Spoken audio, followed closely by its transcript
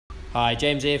Hi,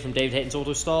 James here from David Hayton's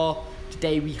Auto Store.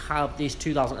 Today we have this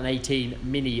 2018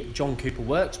 Mini John Cooper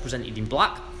Works presented in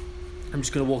black. I'm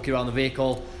just going to walk you around the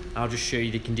vehicle and I'll just show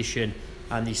you the condition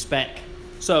and the spec.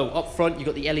 So up front you've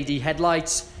got the LED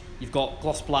headlights, you've got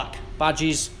gloss black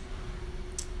badges,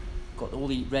 got all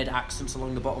the red accents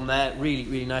along the bottom there.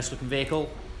 Really nice looking vehicle.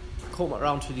 Come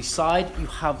around to the side, you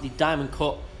have the diamond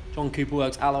cut John Cooper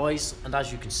Works alloys, and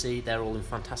as you can see they're all in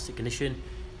fantastic condition.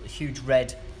 The huge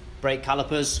red brake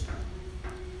calipers,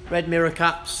 red mirror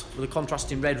caps with a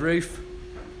contrasting red roof.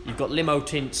 You've got limo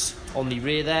tints on the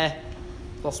rear there,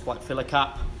 gloss black filler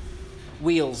cap.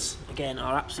 Wheels again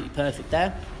are absolutely perfect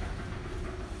there.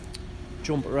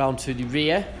 Jump around to the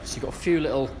rear, so you've got a few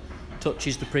little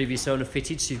touches the previous owner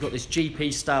fitted. So you've got this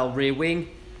GP style rear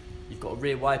wing, you've got a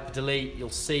rear wiper delete.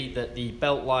 You'll see that the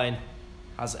belt line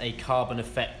has a carbon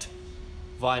effect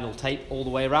vinyl tape all the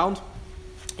way around.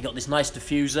 You've got this nice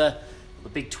diffuser, the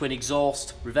big twin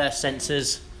exhaust, reverse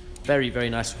sensors, very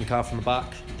nice looking car from the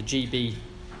back. The GB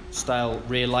style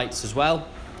rear lights as well.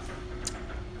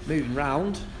 Moving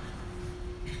round,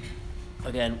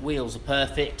 again wheels are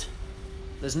perfect.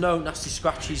 There's no nasty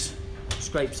scratches,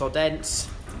 scrapes or dents.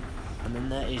 And then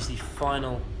there is the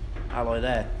final alloy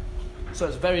there. So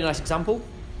it's a very nice example.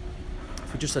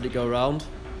 If we just let it go around,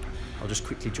 I'll just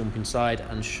quickly jump inside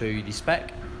and show you the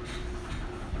spec.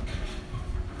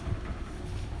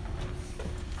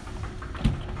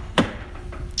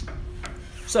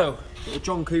 So, got the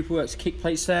John Cooper Works kick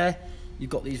plates there. You've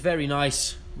got these very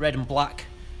nice red and black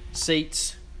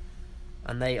seats,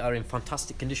 and they are in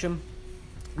fantastic condition.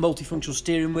 Multifunctional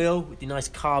steering wheel with the nice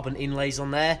carbon inlays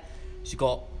on there. So you've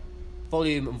got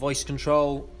volume and voice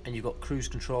control, and you've got cruise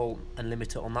control and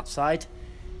limiter on that side.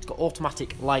 It's got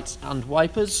automatic lights and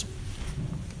wipers.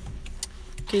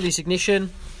 Keyless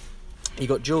ignition. You've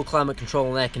got dual climate control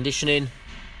and air conditioning.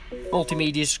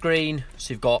 Multimedia screen,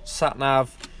 so you've got sat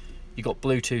nav. You've got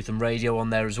Bluetooth and radio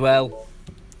on there as well.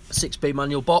 A 6-speed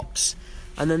manual box.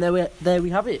 And then there we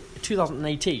have it,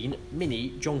 2018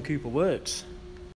 Mini John Cooper Works.